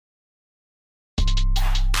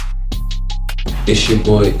It's your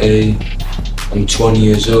boy A. I'm 20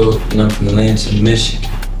 years old and I'm from Lansing, Michigan.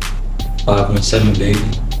 517, baby.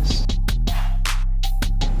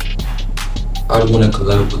 I wanna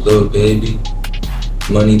collab with Lil Baby,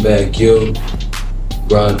 Moneybagg Yo,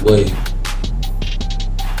 Rod Wave,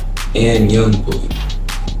 and Youngboy.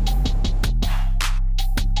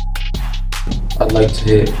 I'd like to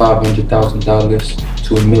hit $500,000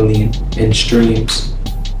 to $1 million in streams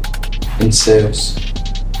and sales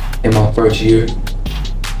in my first year.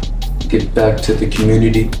 Give back to the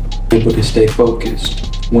community, able to stay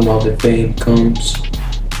focused when all the fame comes.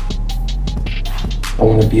 I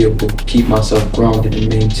want to be able to keep myself grounded and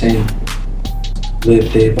maintain.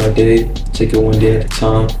 Live day by day, take it one day at a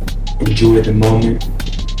time. Enjoy the moment.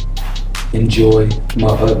 Enjoy my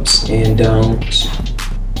ups and downs.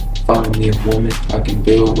 Find me a woman I can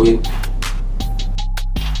build with.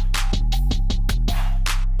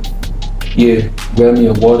 Yeah, grab me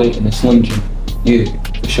a water and a Slim Jim. Yeah,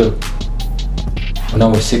 for sure. When I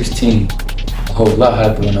was 16, a whole lot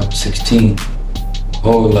happened when I was 16. A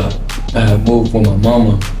whole lot. I had moved with my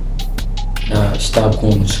mama and I stopped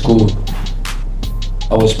going to school.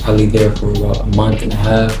 I was probably there for about a month and a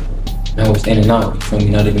half and I was in and out, you feel me?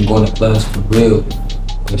 Not even going to class for real.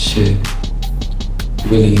 But shit,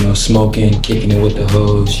 really, smoking, kicking it with the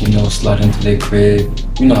hoes, sliding to their crib.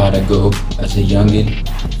 You know how that go as a youngin',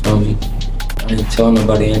 you feel me? I didn't tell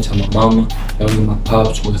nobody, I didn't tell my mama. Only my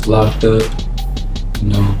pops was locked up.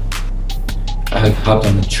 I hopped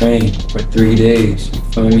on the train for 3 days. You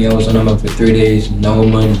feel me? I was on them for 3 days, no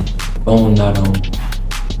money, phone not on,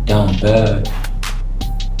 down bad.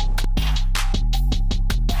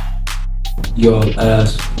 Y'all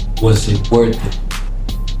ask, was it worth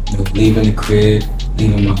it? Leaving the crib,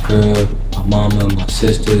 leaving my girl, my mama, my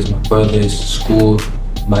sisters, my brothers, school,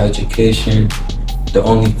 my education. The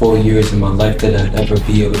only 4 years in my life that I'd ever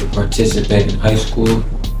be able to participate in high school.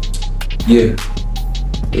 Yeah,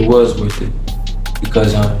 it was worth it.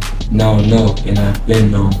 Because I now know and I've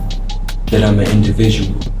been known that I'm an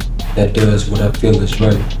individual that does what I feel is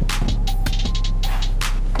right.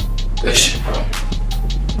 Good shit, bro.